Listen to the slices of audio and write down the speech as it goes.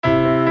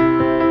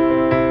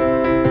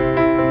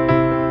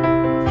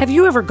Have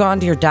you ever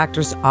gone to your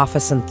doctor's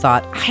office and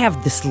thought, I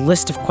have this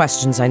list of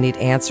questions I need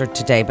answered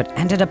today, but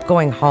ended up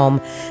going home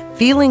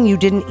feeling you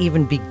didn't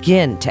even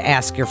begin to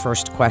ask your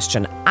first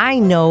question? I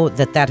know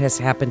that has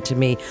happened to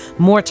me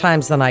more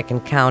times than I can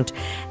count.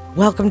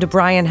 Welcome to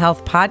Bryan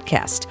Health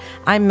Podcast.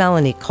 I'm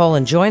Melanie Cole,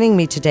 and joining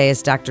me today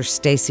is Dr.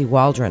 Stacy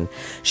Waldron.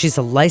 She's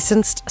a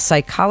licensed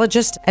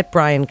psychologist at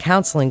Bryan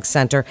Counseling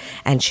Center,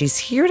 and she's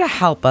here to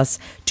help us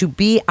to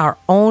be our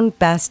own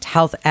best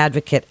health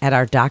advocate at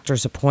our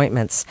doctor's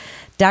appointments.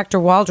 Dr.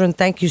 Waldron,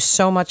 thank you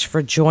so much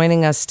for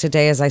joining us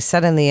today. As I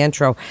said in the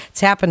intro, it's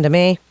happened to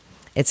me.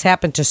 It's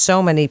happened to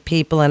so many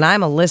people, and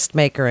I'm a list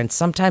maker, and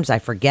sometimes I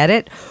forget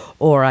it,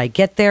 or I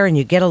get there and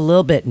you get a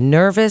little bit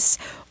nervous,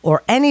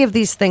 or any of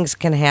these things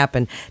can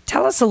happen.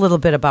 Tell us a little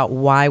bit about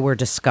why we're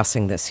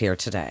discussing this here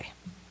today.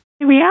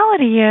 The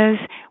reality is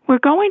we're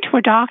going to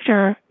a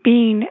doctor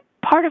being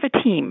part of a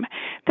team,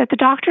 that the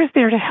doctor is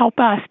there to help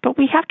us, but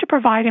we have to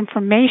provide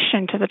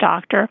information to the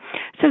doctor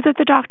so that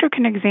the doctor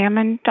can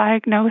examine,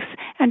 diagnose,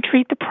 and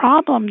treat the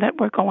problem that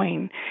we're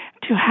going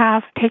to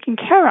have taken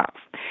care of.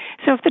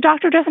 So if the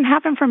doctor doesn't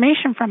have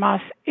information from us,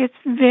 it's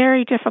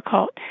very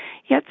difficult.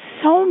 Yet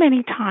so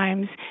many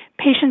times,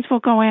 patients will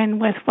go in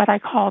with what I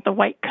call the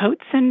white coat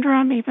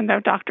syndrome, even though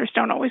doctors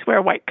don't always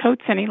wear white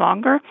coats any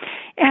longer,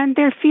 and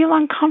they feel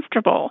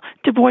uncomfortable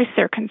to voice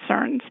their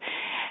concerns.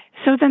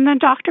 So then the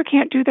doctor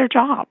can't do their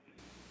job.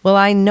 Well,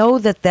 I know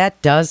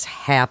that does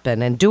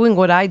happen. And doing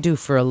what I do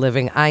for a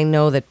living, I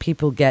know that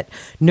people get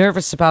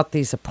nervous about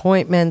these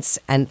appointments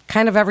and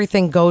kind of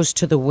everything goes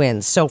to the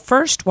wind. So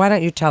first, why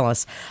don't you tell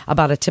us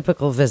about a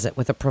typical visit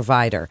with a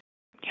provider?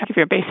 You have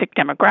your basic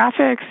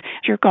demographics,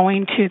 you're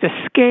going to the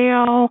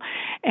scale,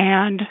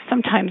 and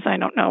sometimes, I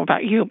don't know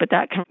about you, but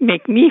that can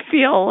make me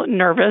feel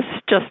nervous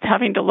just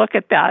having to look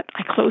at that.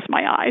 I close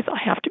my eyes,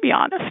 I have to be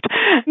honest.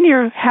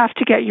 You have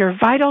to get your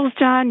vitals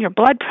done, your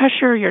blood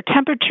pressure, your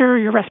temperature,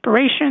 your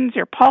respirations,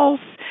 your pulse,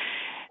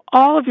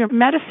 all of your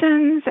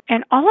medicines,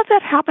 and all of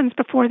that happens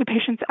before the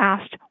patient's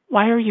asked,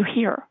 why are you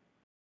here?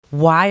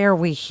 Why are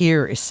we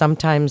here is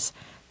sometimes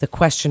the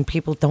question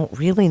people don't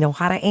really know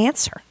how to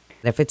answer.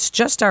 If it's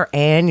just our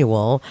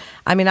annual,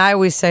 I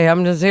always say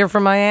I'm just here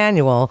for my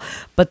annual,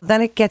 but then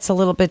it gets a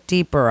little bit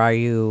deeper. Are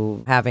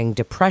you having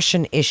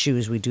depression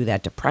issues? We do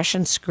that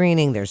depression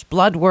screening. There's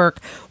blood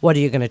work. What are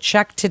you going to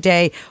check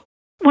today?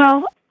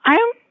 Well,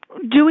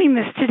 I'm doing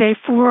this today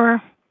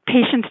for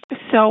patients,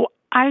 so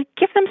I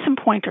give them some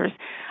pointers.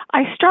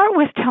 I start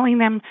with telling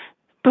them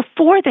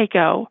before they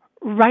go,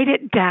 write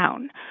it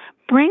down.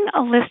 Bring a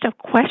list of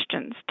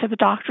questions to the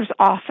doctor's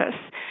office,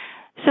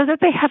 so that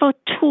they have a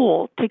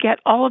tool to get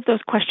all of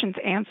those questions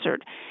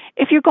answered.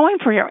 If you're going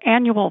for your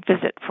annual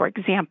visit, for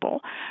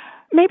example,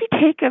 maybe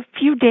take a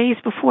few days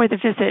before the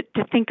visit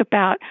to think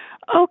about,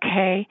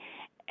 okay,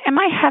 am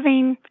I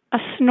having a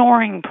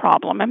snoring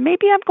problem? And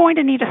maybe I'm going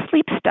to need a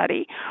sleep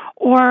study.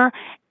 Or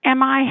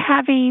am I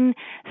having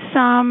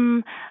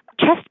some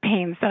chest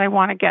pains that I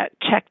want to get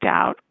checked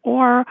out?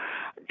 Or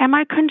am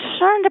I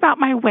concerned about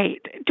my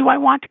weight? Do I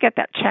want to get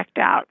that checked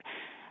out?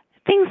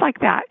 Things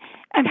like that.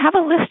 And have a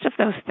list of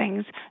those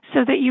things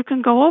so that you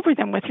can go over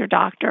them with your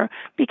doctor,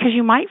 because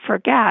you might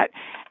forget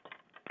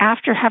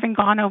after having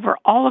gone over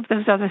all of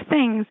those other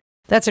things.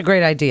 That's a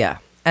great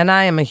idea. And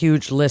I am a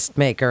huge list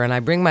maker, and I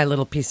bring my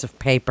little piece of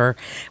paper.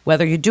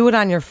 Whether you do it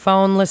on your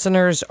phone,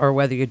 listeners, or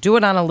whether you do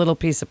it on a little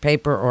piece of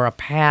paper or a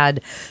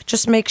pad,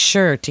 just make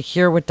sure to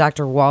hear what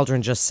Dr.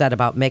 Waldron just said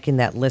about making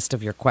that list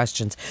of your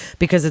questions,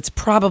 because it's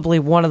probably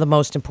one of the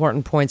most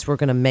important points we're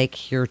going to make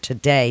here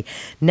today.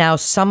 Now,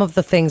 some of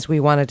the things we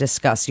want to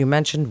discuss. You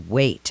mentioned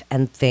weight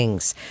and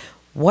things.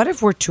 What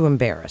if we're too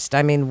embarrassed?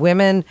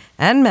 Women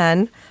and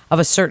men of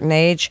a certain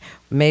age,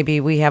 maybe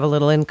we have a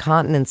little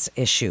incontinence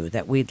issue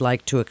that we'd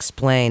like to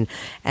explain.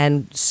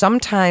 And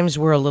sometimes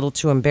we're a little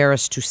too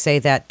embarrassed to say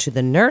that to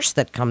the nurse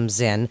that comes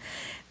in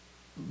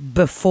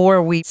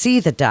before we see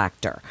the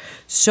doctor.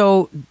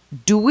 So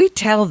do we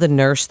tell the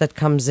nurse that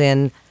comes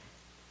in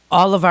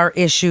all of our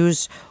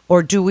issues,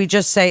 or do we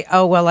just say,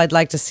 oh, well, I'd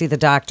like to see the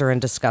doctor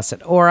and discuss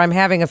it, or I'm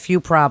having a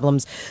few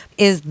problems?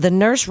 Is the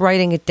nurse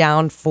writing it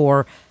down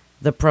for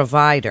the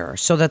provider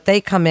so that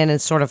they come in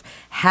and sort of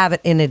have it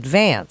in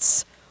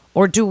advance,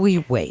 or do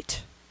we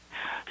wait?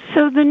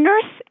 So the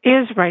nurse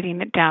is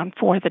writing it down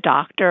for the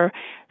doctor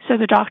so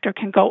the doctor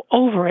can go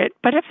over it.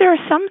 But if there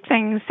are some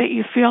things that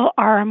you feel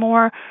are a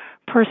more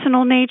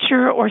personal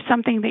nature or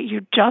something that you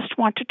just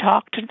want to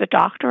talk to the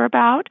doctor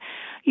about,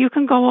 you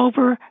can go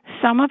over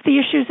some of the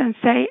issues and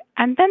say,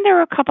 and then there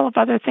are a couple of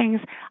other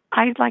things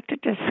I'd like to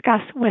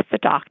discuss with the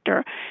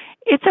doctor.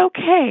 It's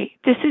okay.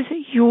 This is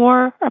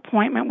your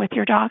appointment with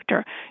your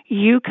doctor.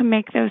 You can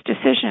make those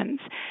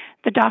decisions.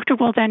 The doctor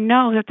will then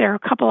know that there are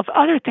a couple of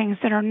other things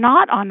that are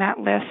not on that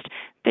list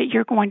that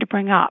you're going to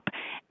bring up,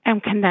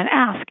 and can then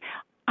ask,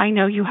 I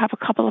know you have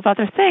a couple of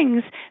other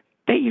things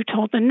that you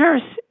told the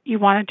nurse you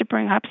wanted to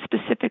bring up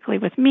specifically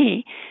with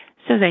me,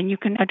 so then you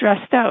can address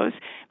those,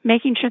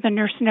 making sure the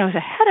nurse knows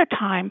ahead of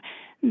time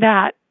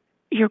that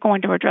you're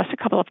going to address a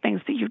couple of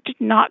things that you did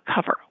not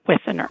cover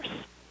with the nurse.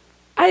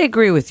 I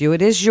agree with you.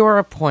 It is your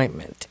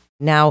appointment.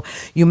 Now,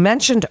 you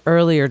mentioned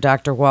earlier,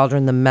 Dr.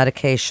 Waldron, the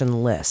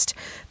medication list.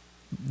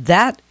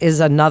 That is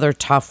another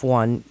tough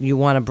one you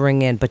want to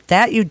bring in, but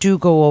that you do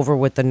go over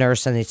with the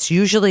nurse, and it's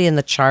usually in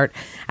the chart.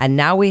 And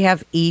now we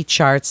have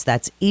e-charts.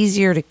 That's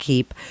easier to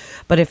keep.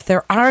 But if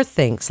there are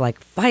things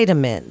like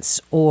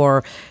vitamins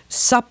or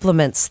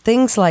supplements,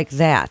 things like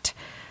that,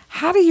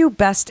 how do you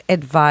best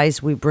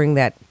advise we bring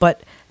that?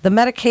 But the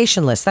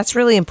medication list, that's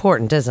really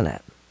important, isn't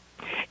it?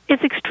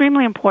 It's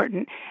extremely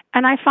important.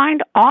 And I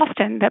find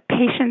often that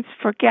patients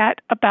forget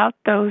about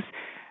those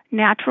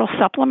natural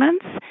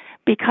supplements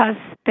because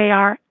they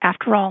are,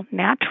 after all,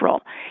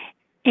 natural.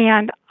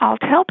 And I'll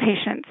tell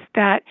patients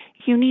that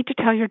you need to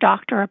tell your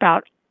doctor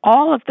about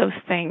all of those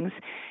things.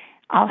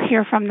 I'll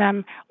hear from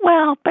them,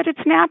 well, but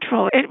it's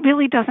natural. It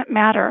really doesn't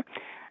matter.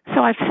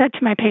 So I've said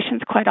to my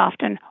patients quite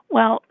often,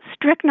 well,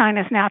 strychnine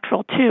is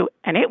natural too,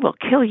 and it will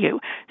kill you.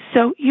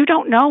 So you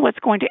don't know what's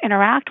going to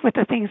interact with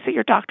the things that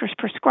your doctor's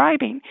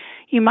prescribing.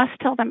 You must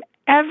tell them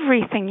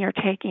everything you're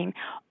taking,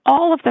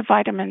 all of the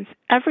vitamins,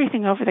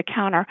 everything over the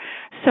counter,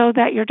 so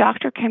that your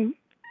doctor can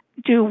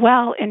do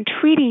well in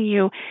treating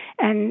you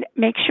and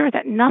make sure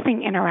that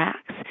nothing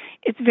interacts.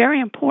 It's very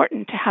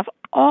important to have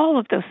all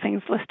of those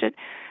things listed.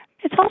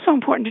 It's also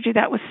important to do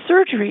that with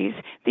surgeries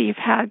that you've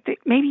had that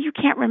maybe you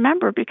can't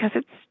remember because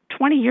it's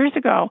 20 years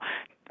ago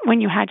when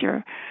you had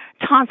your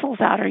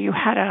tonsils out or you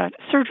had a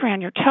surgery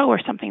on your toe or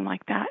something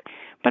like that.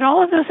 But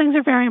all of those things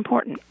are very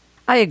important.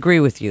 I agree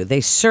with you.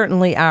 They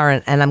certainly are.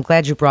 And I'm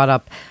glad you brought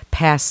up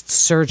past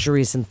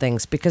surgeries and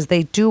things because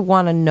they do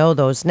want to know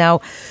those.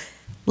 Now,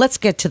 let's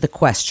get to the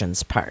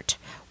questions part.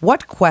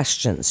 What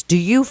questions do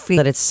you feel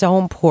that it's so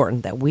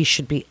important that we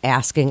should be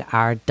asking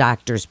our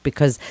doctors?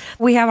 Because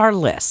we have our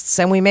lists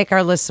and we make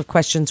our lists of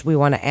questions we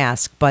want to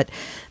ask, but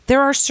there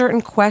are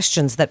certain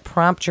questions that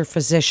prompt your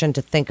physician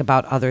to think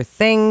about other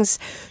things,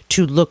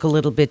 to look a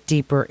little bit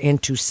deeper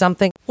into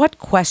something. What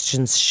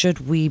questions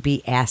should we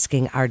be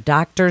asking our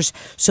doctors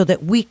so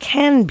that we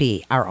can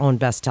be our own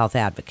best health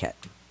advocate?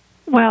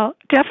 Well,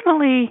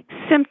 definitely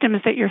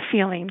symptoms that you're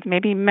feeling,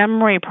 maybe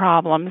memory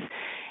problems.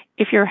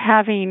 If you're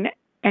having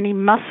any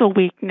muscle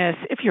weakness,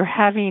 if you're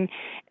having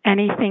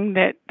anything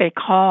that they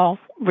call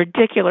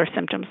radicular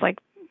symptoms like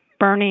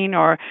burning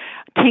or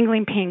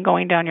tingling pain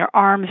going down your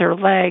arms or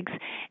legs,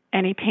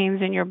 any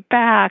pains in your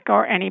back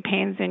or any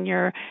pains in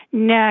your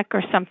neck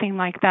or something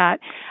like that,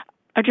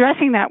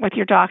 addressing that with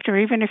your doctor,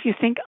 even if you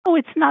think, oh,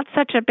 it's not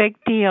such a big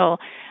deal,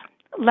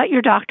 let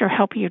your doctor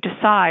help you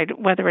decide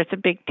whether it's a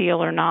big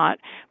deal or not,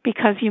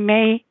 because you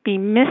may be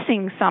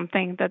missing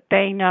something that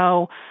they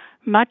know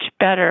much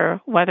better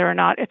whether or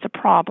not it's a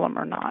problem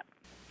or not.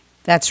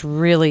 That's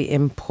really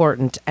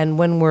important. And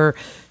when we're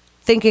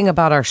thinking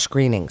about our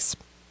screenings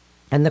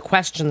and the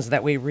questions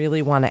that we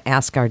really want to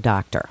ask our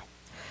doctor,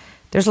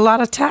 there's a lot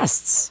of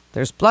tests.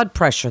 There's blood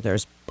pressure.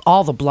 There's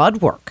all the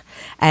blood work.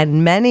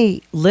 And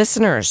many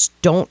listeners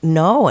don't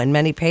know, and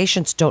many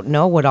patients don't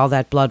know what all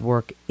that blood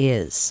work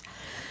is.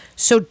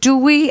 So do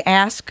we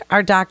ask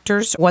our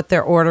doctors what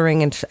they're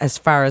ordering as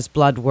far as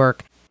blood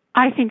work?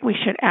 I think we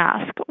should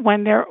ask.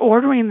 When they're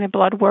ordering the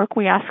blood work,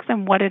 we ask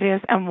them what it is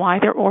and why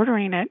they're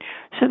ordering it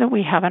so that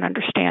we have an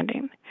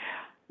understanding.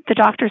 The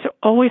doctors are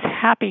always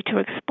happy to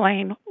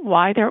explain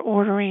why they're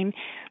ordering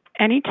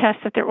any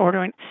test that they're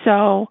ordering.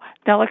 So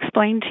they'll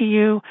explain to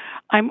you,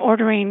 I'm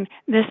ordering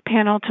this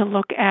panel to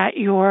look at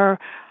your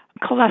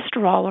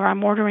cholesterol, or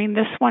I'm ordering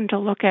this one to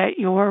look at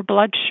your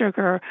blood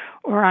sugar,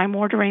 or I'm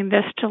ordering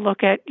this to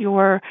look at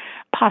your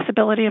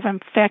possibility of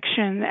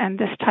infection and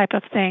this type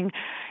of thing.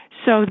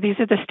 So these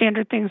are the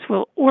standard things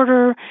we'll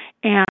order,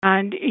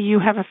 and you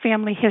have a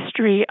family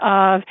history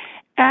of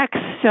X,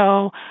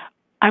 so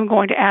I'm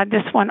going to add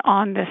this one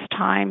on this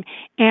time.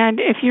 And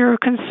if you're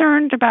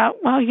concerned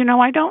about, well,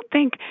 I don't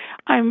think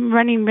I'm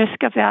running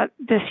risk of that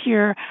this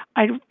year,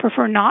 I'd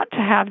prefer not to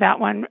have that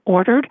one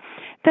ordered,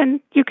 then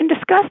you can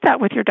discuss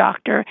that with your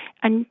doctor,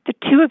 and the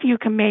two of you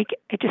can make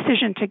a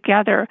decision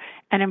together,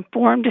 an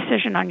informed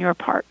decision on your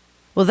part.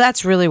 Well,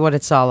 that's really what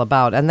it's all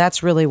about. And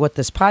that's really what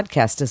this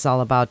podcast is all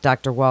about,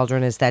 Dr.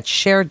 Waldron, is that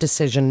shared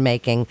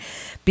decision-making,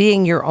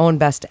 being your own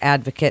best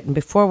advocate. And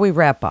before we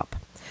wrap up,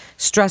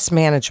 stress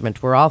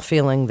management, we're all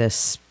feeling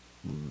this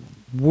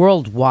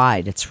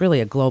worldwide. It's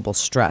really a global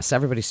stress.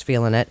 Everybody's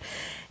feeling it.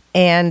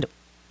 And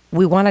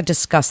we want to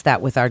discuss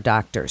that with our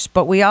doctors.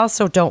 But we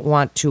also don't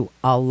want to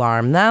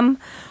alarm them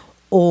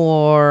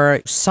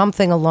or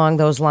something along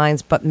those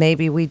lines, but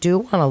maybe we do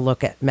want to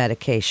look at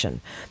medication.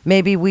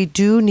 Maybe we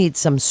do need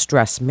some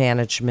stress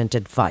management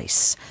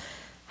advice.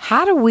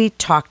 How do we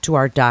talk to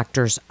our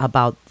doctors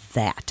about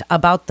that,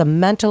 about the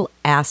mental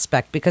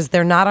aspect? Because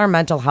they're not our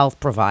mental health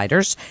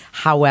providers.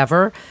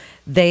 However,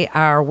 they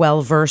are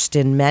well-versed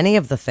in many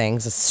of the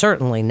things,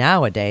 certainly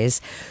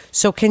nowadays.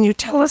 So can you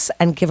tell us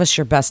and give us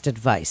your best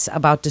advice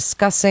about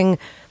discussing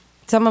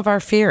some of our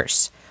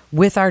fears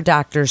with our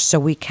doctors so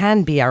we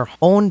can be our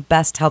own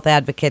best health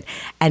advocate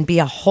and be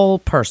a whole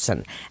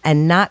person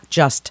and not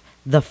just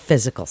the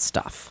physical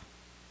stuff?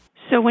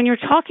 So when you're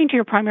talking to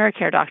your primary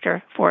care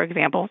doctor, for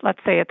example, let's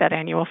say at that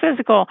annual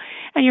physical,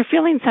 and you're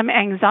feeling some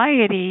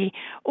anxiety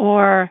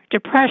or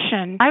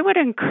depression, I would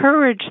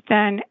encourage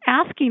then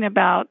asking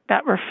about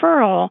that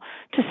referral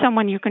to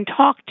someone you can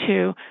talk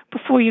to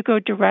before you go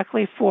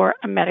directly for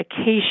a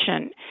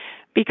medication,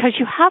 because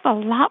you have a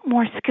lot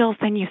more skills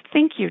than you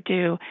think you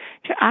do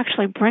to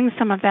actually bring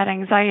some of that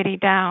anxiety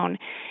down.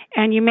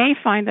 And you may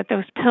find that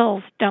those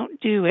pills don't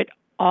do it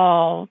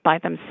all by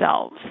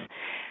themselves.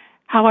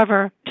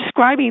 However,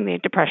 describing the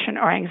depression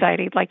or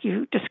anxiety, like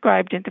you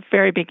described at the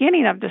very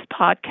beginning of this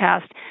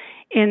podcast,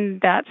 in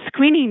that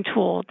screening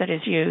tool that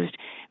is used,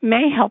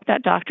 may help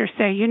that doctor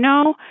say,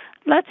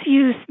 let's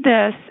use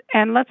this,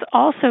 and let's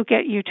also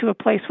get you to a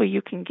place where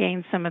you can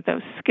gain some of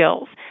those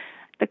skills.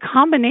 The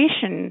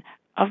combination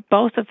of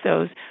both of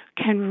those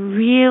can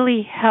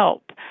really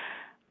help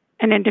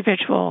an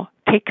individual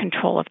take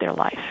control of their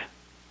life.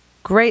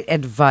 Great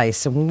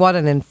advice, and what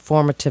an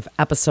informative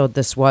episode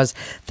this was.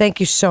 Thank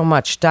you so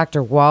much,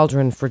 Dr.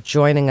 Waldron, for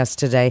joining us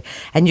today.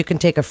 And you can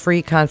take a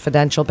free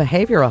confidential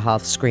behavioral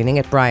health screening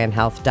at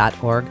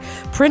bryanhealth.org.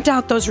 Print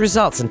out those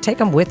results and take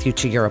them with you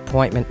to your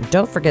appointment. And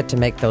don't forget to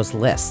make those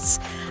lists.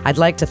 I'd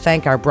like to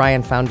thank our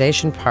Bryan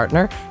Foundation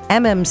partner,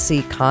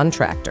 MMC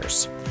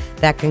Contractors.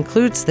 That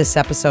concludes this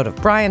episode of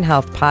Bryan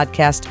Health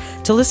Podcast.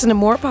 To listen to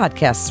more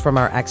podcasts from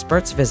our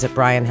experts, visit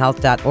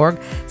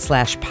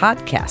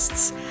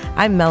bryanhealth.org/podcasts.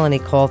 I'm Melanie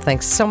Cole.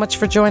 Thanks so much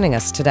for joining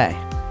us today.